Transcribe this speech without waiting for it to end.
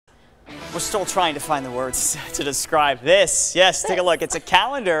We're still trying to find the words to describe this. Yes, take a look. It's a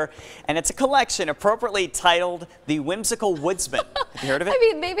calendar, and it's a collection appropriately titled The Whimsical Woodsman. Have you heard of it? I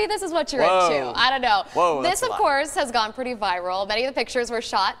mean, maybe this is what you're into. I don't know. Whoa, this, of course, has gone pretty viral. Many of the pictures were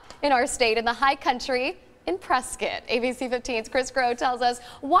shot in our state in the high country in Prescott. ABC 15's Chris Grow tells us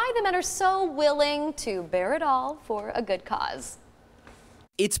why the men are so willing to bear it all for a good cause.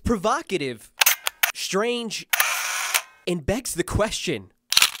 It's provocative, strange, and begs the question,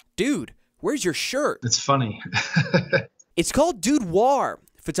 dude, where's your shirt? It's funny. It's called Dudeoir.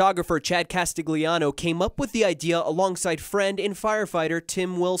 Photographer Chad Castigliano came up with the idea alongside friend and firefighter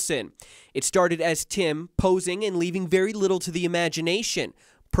Tim Wilson. It started as Tim posing and leaving very little to the imagination.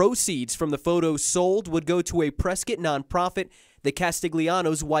 Proceeds from the photos sold would go to a Prescott nonprofit that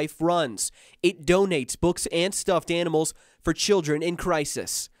Castigliano's wife runs. It donates books and stuffed animals for children in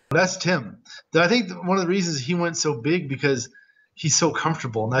crisis. That's Tim. I think one of the reasons he went so big because he's so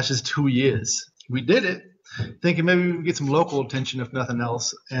comfortable, and that's just who he is. We did it thinking maybe we would get some local attention if nothing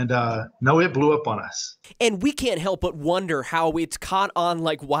else, and no, it blew up on us. And we can't help but wonder how it's caught on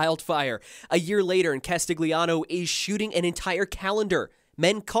like wildfire. A year later, and Castigliano is shooting an entire calendar.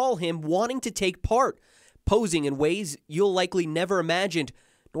 Men call him wanting to take part, posing in ways you'll likely never imagined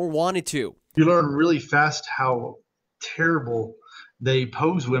nor wanted to. You learn really fast how terrible they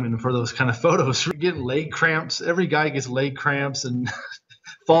pose women for those kind of photos. You're getting leg cramps. Every guy gets leg cramps and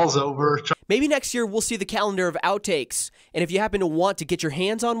falls over. Maybe next year we'll see the calendar of outtakes. And if you happen to want to get your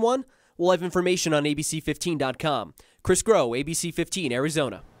hands on one, we'll have information on abc15.com. Chris Grow, ABC 15,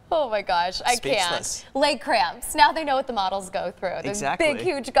 Arizona. Oh my gosh, I can't. Leg cramps. Now they know what the models go through. Those big,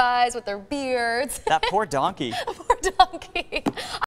 huge guys with their beards. That poor donkey. Poor donkey.